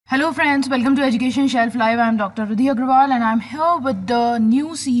Hello friends, welcome to Educationshelf Live. I am Dr. Rudhi Agrawal and I am here with the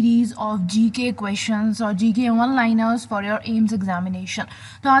new series of GK questions और GK one-liners for your AIIMS examination.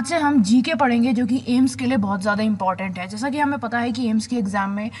 तो आज से हम GK पढ़ेंगे जो कि AIIMS के लिए बहुत ज़्यादा इंपॉर्टेंट है. जैसा कि हमें पता है कि AIIMS के एग्जाम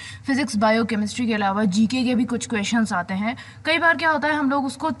में फिजिक्स बायो केमिस्ट्री के अलावा GK के भी कुछ क्वेश्चंस आते हैं. कई बार क्या होता है हम लोग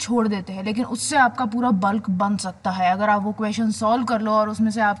उसको छोड़ देते हैं, लेकिन उससे आपका पूरा बल्क बन सकता है अगर आप वो क्वेश्चन सॉल्व कर लो और उसमें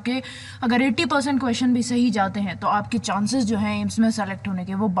से आपके अगर 80% क्वेश्चन भी सही जाते हैं तो आपके चांसेस जो हैं AIIMS में सेलेक्ट होने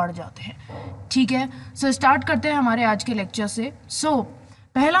के वो बढ़ जाते हैं. ठीक है, सो स्टार्ट करते हैं हमारे आज के लेक्चर से.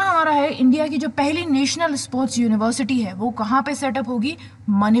 पहला हमारा है इंडिया की जो पहली नेशनल स्पोर्ट्स यूनिवर्सिटी है वो कहाँ पे सेटअप होगी?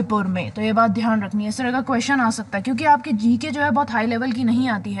 मणिपुर में. तो ये बात ध्यान रखनी है, इस तरह का क्वेश्चन आ सकता है क्योंकि आपकी जीके जो है बहुत हाई लेवल की नहीं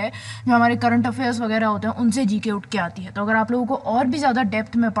आती है. जो हमारे करंट अफेयर्स वगैरह होते हैं उनसे जीके उठ के आती है. तो अगर आप लोगों को और भी ज़्यादा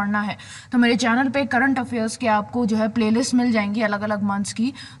डेप्थ में पढ़ना है तो मेरे चैनल पे करंट अफेयर्स के आपको जो है प्लेलिस्ट मिल जाएंगी अलग अलग मंथ्स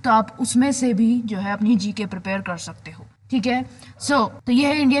की, तो आप उसमें से भी जो है अपनी जीके प्रिपेयर कर सकते हो. ठीक है, तो ये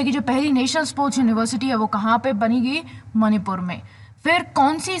है इंडिया की जो पहली नेशनल स्पोर्ट्स यूनिवर्सिटी है वो कहाँ पे बनेगी? मणिपुर में. फिर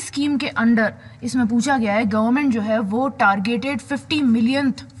कौन सी स्कीम के अंडर इसमें पूछा गया है गवर्नमेंट जो है वो targeted 50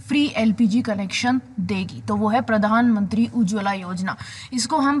 million free LPG connection देगी? तो वो है प्रधानमंत्री उज्ज्वला योजना.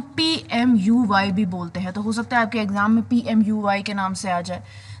 इसको हम PMUY भी बोलते हैं, तो हो सकता है आपके एग्जाम में PMUY के नाम से आ जाए.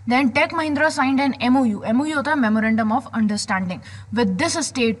 Then Tech Mahindra signed an MOU. MOU होता है memorandum of understanding with this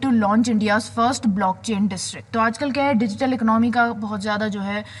state to launch India's first blockchain district. तो आजकल क्या है, डिजिटल इकोनॉमी का बहुत ज़्यादा जो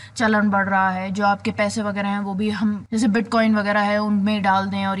है चलन बढ़ रहा है. जो आपके पैसे वगैरह हैं वो भी हम जैसे बिटकॉइन वगैरह है उनमें डाल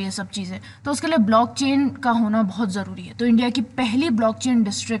दें और ये सब चीज़ें, तो उसके लिए ब्लॉकचेन का होना बहुत ज़रूरी है. तो इंडिया की पहली ब्लॉकचेन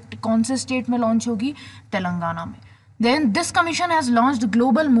डिस्ट्रिक्ट कौन से स्टेट में लॉन्च होगी? तेलंगाना में. Then this commission has launched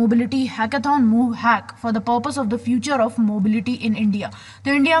global mobility hackathon Move Hack for the purpose of the future of mobility in India.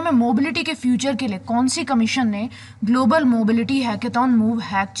 तो इंडिया में मोबिलिटी के फ्यूचर के लिए कौन सी कमीशन ने global mobility hackathon move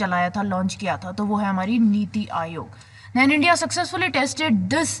hack चलाया था, लॉन्च किया था? तो वो है हमारी NITI Aayog. Then India successfully tested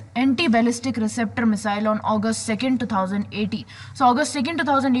this anti-ballistic receptor missile on August 2nd, 2018. So August 2nd,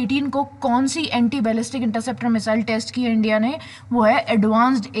 2018 को कौन सी anti-ballistic interceptor missile टेस्ट की इंडिया ने? वो है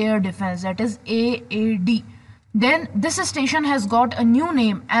Advanced Air Defense, that is AAD. Then this station has got a new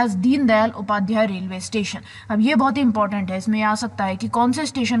name as Deen Dayal Upadhyay railway station. अब ये बहुत ही important है, इसमें आ सकता है कि कौन से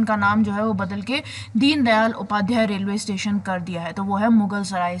स्टेशन का नाम जो है वो बदल के दीन दयाल उपाध्याय रेलवे स्टेशन कर दिया है. तो वो है मुगल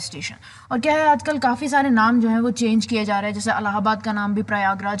सराय स्टेशन. और क्या है, आजकल काफ़ी सारे नाम जो है वो चेंज किए जा रहे हैं, जैसे इलाहाबाद का नाम भी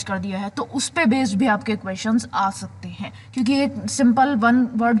प्रयागराज कर दिया है. तो उस पर बेस्ड भी आपके क्वेश्चंस आ सकते हैं क्योंकि ये सिंपल वन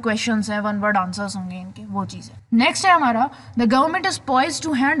वर्ड क्वेश्चंस हैं, वन वर्ड आंसर्स होंगे इनके, वो चीज़ है. नेक्स्ट है हमारा, the government is poised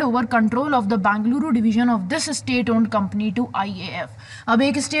to hand over control of the Bengaluru division of this state owned company to IAF. अब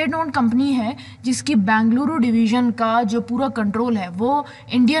एक स्टेट ओन्ड कंपनी है जिसकी बेंगलुरु डिवीजन का जो पूरा कंट्रोल है वो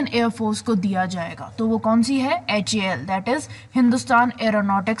इंडियन एयरफोर्स को दिया जाएगा. तो वो कौन सी है? HAL, that is Hindustan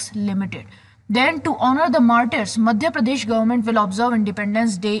aeronautics limited. Then to honor the martyrs, Madhya Pradesh government will observe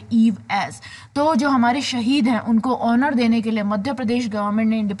independence day ewe as. तो जो हमारे शहीद हैं उनको ऑनर देने के लिए मध्य प्रदेश गवर्नमेंट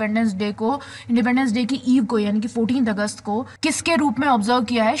ने इंडिपेंडेंस डे की ईव को यानी कि 14 अगस्त को किसके रूप में ऑब्जर्व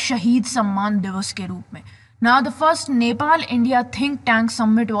किया है? शहीद सम्मान दिवस के रूप में. Now the first Nepal India think tank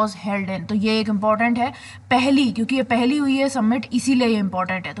summit was held in. तो ये एक इंपॉर्टेंट है, पहली, क्योंकि ये पहली हुई है समिट इसीलिए ये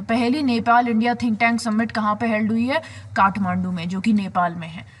इंपॉर्टेंट है. तो पहली Nepal India think tank summit कहाँ पे हेल्ड हुई है? काठमांडू में, जो कि नेपाल में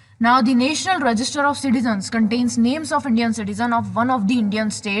है. Now the National Register of Citizens contains names of Indian citizen of one of the Indian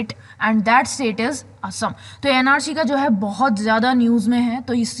state and that state is Assam. तो NRC का जो है बहुत ज़्यादा न्यूज़ में है,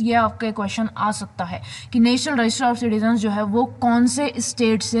 तो ये आपके क्वेश्चन आ सकता है कि नेशनल रजिस्टर ऑफ सिटीजन्स जो है वो कौन से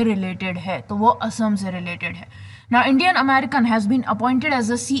स्टेट से रिलेटेड है? तो वो असम से रिलेटेड है. Now Indian American has been appointed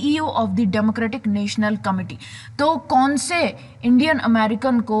as the CEO of the Democratic National Committee. तो कौन से इंडियन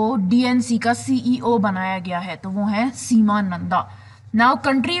अमेरिकन को DNC का CEO बनाया गया है? तो वो है सीमा Nanda. Now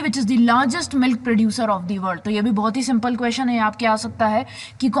country which is the largest milk producer of the world. तो ये भी बहुत ही सिंपल क्वेश्चन है, आपके आ सकता है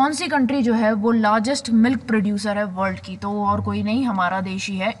कि कौन सी कंट्री जो है वो लार्जेस्ट मिल्क प्रोड्यूसर है वर्ल्ड की? तो वो और कोई नहीं, हमारा देश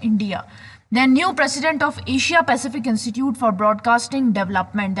ही है, India. Then new president of Asia Pacific institute for broadcasting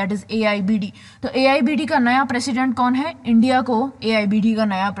development, that is AIBD. तो AIBD का नया प्रेसिडेंट कौन है? इंडिया को AIBD का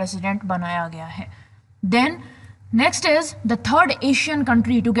नया प्रेसिडेंट बनाया गया है. Then next is the third Asian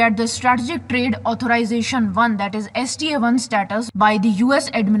country to get the Strategic Trade Authorization 1, that is STA1 status by the US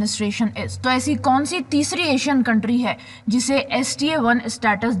administration is. तो ऐसी कौन सी तीसरी एशियन कंट्री है जिसे STA1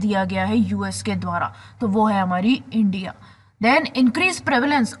 स्टेटस दिया गया है US के द्वारा? तो वो है हमारी India. Then increased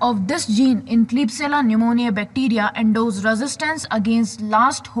prevalence of this gene in Klebsiella pneumoniae bacteria endows resistance against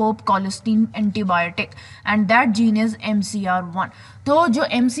last hope colistin antibiotic and that gene is MCR1. तो जो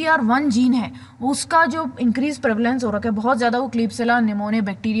MCR1 जीन है उसका जो इंक्रीज प्रेवलेंस हो रहा है बहुत ज़्यादा, वो क्लीब्सिला निमोनिया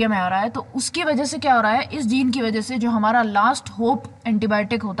बैक्टीरिया में आ रहा है। तो उसकी वजह से क्या हो रहा है, इस जीन की वजह से जो हमारा लास्ट होप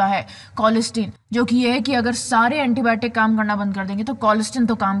एंटीबायोटिक होता है कॉलिस्टिन, जो कि ये है कि अगर सारे एंटीबायोटिक काम करना बंद कर देंगे तो कॉलिस्टिन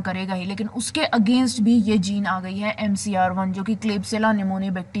तो काम करेगा ही, लेकिन उसके अगेंस्ट भी ये जीन आ गई है MCR1 जो कि क्लीब्सिला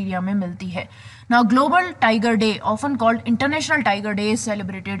निमोनिया बैक्टीरिया में मिलती है। Now global tiger day often called international tiger day is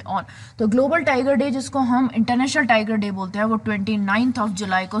celebrated on, तो ग्लोबल टाइगर डे जिसको हम इंटरनेशनल टाइगर डे बोलते हैं वो 29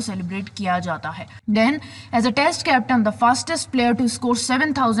 जुलाई को सेलिब्रेट किया जाता है। Then as a test captain the fastest player to score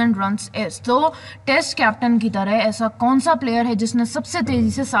 7000 runs is, तो टेस्ट कैप्टन की तरह ऐसा कौन सा प्लेयर है जिसने सबसे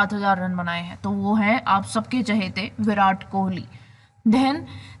तेजी से 7000 रन बनाए हैं, तो वो है आप सबके चहेते Virat Kohli. Then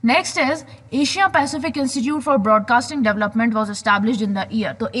next is Asia Pacific Institute for Broadcasting Development was established in the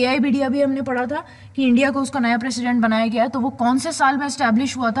year, तो AIBD अभी हमने पढ़ा था कि इंडिया को उसका नया प्रेसिडेंट बनाया गया है, तो वो कौन से साल में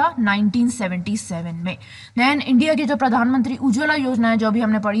एस्टैब्लिश हुआ था, 1977 में। देन इंडिया की जो प्रधानमंत्री उज्ज्वला योजना है जो अभी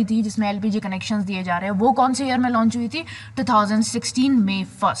हमने पढ़ी थी जिसमें LPG कनेक्शंस दिए जा रहे हैं, वो कौन से ईयर में लॉन्च हुई थी, 2016 May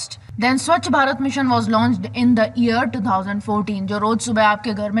 1st। देन स्वच्छ Bharat mission was launched in the year 2014, जो रोज सुबह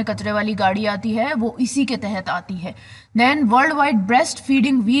आपके घर में कचरे वाली गाड़ी आती है वो इसी के तहत आती है। Then world wide breast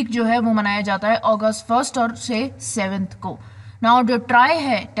feeding week जो है वो मनाया जाता है August 1 और से 7 को। नाउ जो ट्राई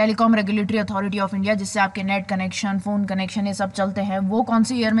है telecom regulatory authority of India, जिससे आपके नेट कनेक्शन, फोन कनेक्शन ये सब चलते हैं, वो कौन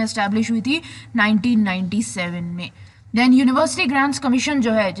से ईयर में एस्टैब्लिश हुई थी, 1997 में। देन यूनिवर्सिटी ग्रांट्स कमीशन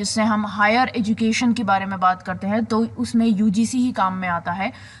जो है जिससे हम हायर एजुकेशन के बारे में बात करते हैं, तो उसमें UGC ही काम में आता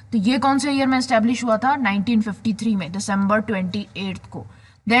है, तो ये कौन से ईयर में एस्टैब्लिश हुआ था, 1953 में, December 28 को।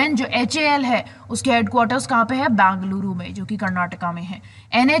 देन जो HAL है उसके हेडक्वार्टर्स कहाँ पे है, बेंगलुरु में, जो कि कर्नाटका में है।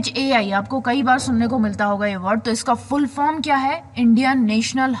 NHAI आपको कई बार सुनने को मिलता होगा ये वर्ड, तो इसका फुल फॉर्म क्या है, इंडियन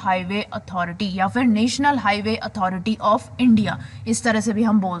नेशनल हाईवे अथॉरिटी या फिर national highway authority of India, इस तरह से भी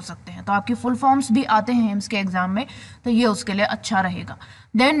हम बोल सकते हैं। तो आपके फुल फॉर्म्स भी आते हैं एम्स के एग्जाम में, तो ये उसके लिए अच्छा रहेगा।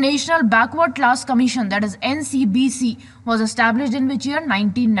 Then national backward class commission that is NCBC was established in which year,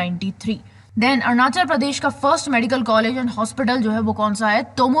 1993। Then Arunachal Pradesh का first medical college and hospital जो है वो कौन सा है,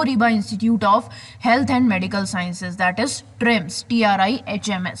 तोमोरिबा institute of health and medical sciences that is TRIMS,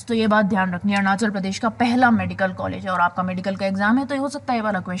 TRIHMS। तो ये बात ध्यान रखनी है, अरुणाचल प्रदेश का पहला मेडिकल कॉलेज है, और आपका मेडिकल का एग्जाम है तो हो सकता है ये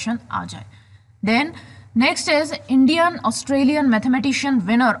वाला क्वेश्चन आ जाए। Then next is Indian Australian mathematician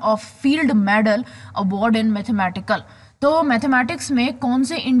winner of field medal award in mathematical, तो मैथमेटिक्स में कौन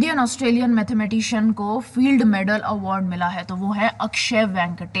से इंडियन ऑस्ट्रेलियन मैथमेटिशियन को फील्ड मेडल अवार्ड मिला है, तो वो है अक्षय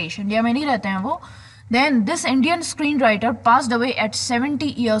वेंकटेश, इंडिया में नहीं रहते हैं वो। Then this Indian screen writer passed away at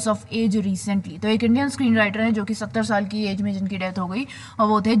 70 years of as recently, तो एक इंडियन स्क्रीन राइटर है जो कि 70 साल की एज में जिनकी डेथ हो गई, और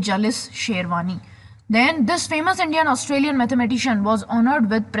वो थे jealous sherwani. Then this famous Indian Australian mathematician was honored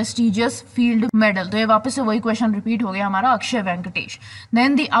with prestigious field medal, तो ये वापस से वही क्वेश्चन रिपीट हो गया हमारा, Akshay Venkatesh.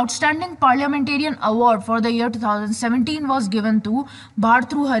 Then the outstanding parliamentarian award for the year 2017 was given to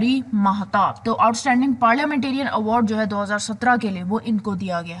भारतृहरि Mahtab, तो आउटस्टैंडिंग पार्लियामेंटेरियन अवार्ड जो है 2017 के लिए वो इनको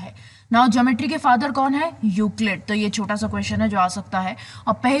दिया गया है। नाउ ज्योमेट्री के फादर कौन है, यूक्लिड, तो ये छोटा सा क्वेश्चन है जो आ सकता है।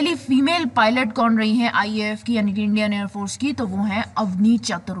 और पहली फीमेल पायलट कौन रही है IAF की यानी कि इंडियन एयरफोर्स की, तो वो है अवनी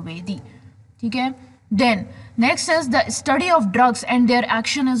चतुर्वेदी, ठीक है। Then next is the study of drugs and their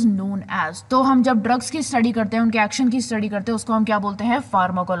action is known as, तो हम जब ड्रग्स की स्टडी करते हैं, उनके एक्शन की स्टडी करते हैं, उसको हम क्या बोलते हैं,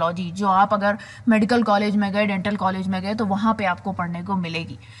 फार्माकोलॉजी, जो आप अगर मेडिकल कॉलेज में गए, डेंटल कॉलेज में गए, तो वहां पे आपको पढ़ने को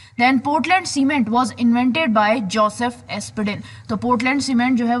मिलेगी। Then Portland cement was invented by Joseph Aspdin, तो पोर्टलैंड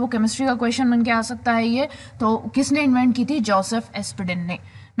सीमेंट जो है वो केमिस्ट्री का क्वेश्चन बन के आ सकता है ये, तो किसने इन्वेंट की थी, जोसेफ एस्पिडिन ने।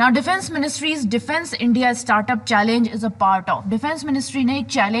 Now defence ministries defence India startup challenge is a part of, defence ministry ने एक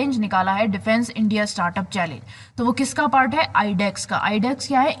चैलेंज निकाला है डिफेंस इंडिया स्टार्टअप चैलेंज, तो वो किसका पार्ट है, आईडेक्स का। आईडेक्स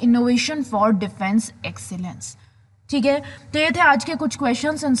क्या है, इनोवेशन फॉर डिफेंस एक्सीलेंस, ठीक है। तो ये थे आज के कुछ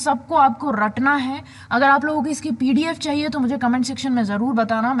क्वेश्चंस, इन सबको आपको रटना है। अगर आप लोगों को इसकी PDF चाहिए तो मुझे कमेंट सेक्शन में ज़रूर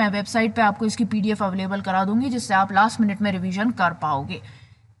बताना, मैं वेबसाइट पे आपको इसकी PDF अवेलेबल करा दूंगी जिससे आप लास्ट मिनट में रिवीजन कर पाओगे,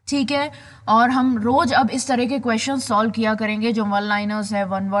 ठीक है। और हम रोज अब इस तरह के क्वेश्चन सॉल्व किया करेंगे जो वन लाइनर्स है,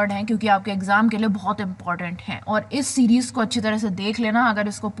 वन वर्ड हैं, क्योंकि आपके एग्जाम के लिए बहुत इंपॉर्टेंट हैं। और इस सीरीज को अच्छी तरह से देख लेना, अगर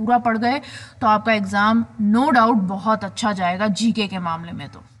इसको पूरा पढ़ गए तो आपका एग्जाम नो डाउट बहुत अच्छा जाएगा GK के मामले में,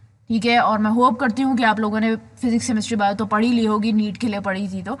 तो ठीक है। और मैं होप करती हूँ कि आप लोगों ने फिजिक्स केमिस्ट्री बायो तो पढ़ी ली होगी, नीट के लिए पढ़ी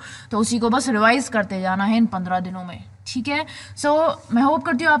थी, तो उसी को बस रिवाइज करते जाना है इन 15 दिनों में, ठीक है। सो मैं होप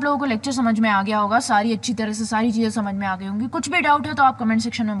करती हूँ आप लोगों को लेक्चर समझ में आ गया होगा, सारी अच्छी तरह से सारी चीज़ें समझ में आ गई होंगी। कुछ भी डाउट है तो आप कमेंट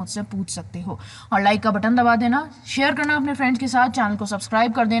सेक्शन में मुझसे पूछ सकते हो, और लाइक का बटन दबा देना, शेयर करना अपने फ्रेंड्स के साथ, चैनल को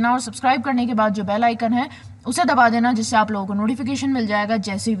सब्सक्राइब कर देना, और सब्सक्राइब करने के बाद जो बेल आइकन है उसे दबा देना, जिससे आप लोगों को नोटिफिकेशन मिल जाएगा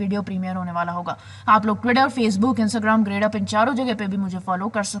जैसे ही वीडियो प्रीमियर होने वाला होगा। आप लोग ट्विटर, फेसबुक, इंस्टाग्राम, ग्रेडअप, इन चारों जगह पे भी मुझे फॉलो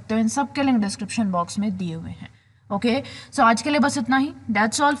कर सकते हो, इन सब के लिंक डिस्क्रिप्शन बॉक्स में दिए हुए हैं। ओके, सो आज के लिए बस इतना ही।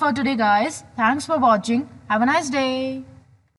 That's all for today guys, thanks for watching, have a nice day.